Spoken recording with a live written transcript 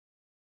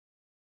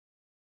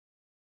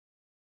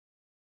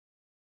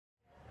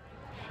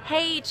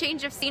Hey,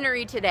 change of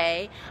scenery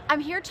today. I'm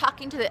here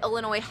talking to the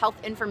Illinois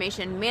Health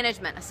Information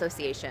Management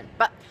Association,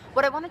 but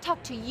what I want to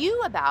talk to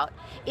you about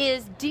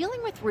is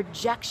dealing with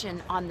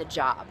rejection on the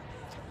job.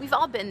 We've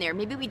all been there.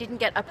 Maybe we didn't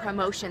get a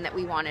promotion that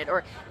we wanted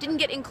or didn't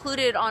get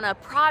included on a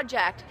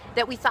project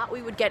that we thought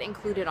we would get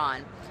included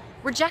on.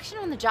 Rejection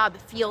on the job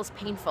feels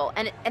painful,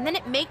 and then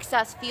it makes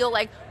us feel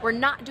like we're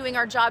not doing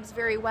our jobs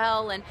very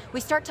well, and we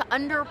start to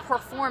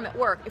underperform at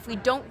work if we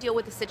don't deal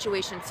with the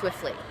situation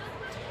swiftly.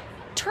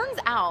 Turns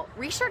out,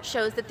 research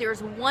shows that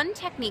there's one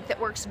technique that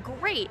works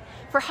great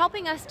for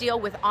helping us deal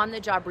with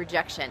on-the-job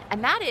rejection,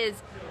 and that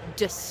is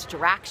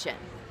distraction.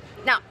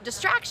 Now,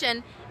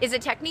 distraction is a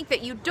technique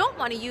that you don't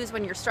want to use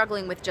when you're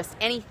struggling with just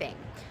anything.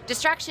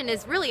 Distraction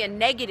is really a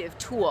negative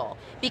tool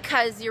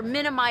because you're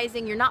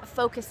minimizing, you're not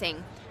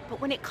focusing. But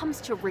when it comes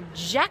to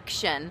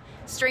rejection,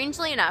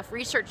 strangely enough,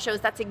 research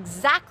shows that's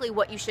exactly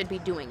what you should be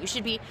doing. You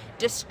should be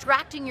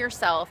distracting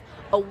yourself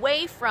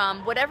away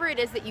from whatever it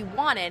is that you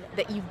wanted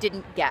that you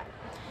didn't get.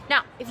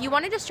 Now, if you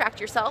want to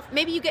distract yourself,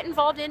 maybe you get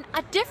involved in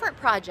a different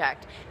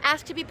project,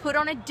 ask to be put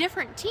on a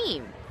different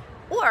team.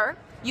 Or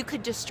you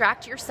could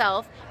distract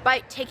yourself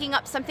by taking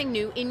up something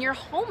new in your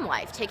home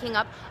life, taking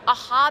up a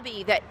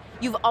hobby that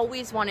you've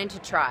always wanted to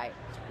try.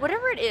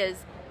 Whatever it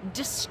is,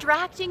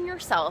 distracting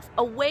yourself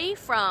away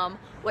from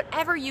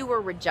whatever you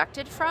were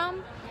rejected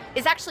from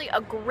is actually a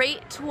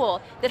great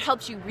tool that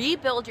helps you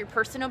rebuild your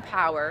personal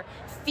power,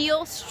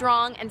 feel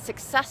strong and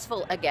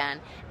successful again,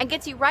 and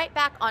gets you right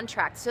back on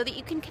track so that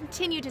you can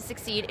continue to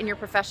succeed in your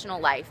professional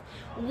life.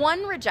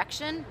 One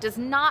rejection does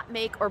not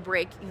make or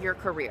break your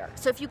career.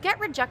 So if you get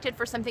rejected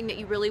for something that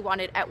you really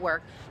wanted at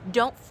work,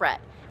 don't fret.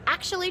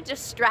 Actually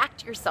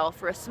distract yourself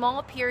for a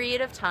small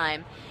period of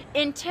time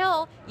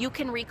until you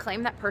can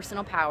reclaim that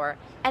personal power,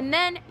 and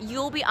then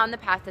you'll be on the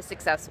path to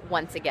success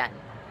once again.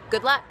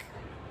 Good luck.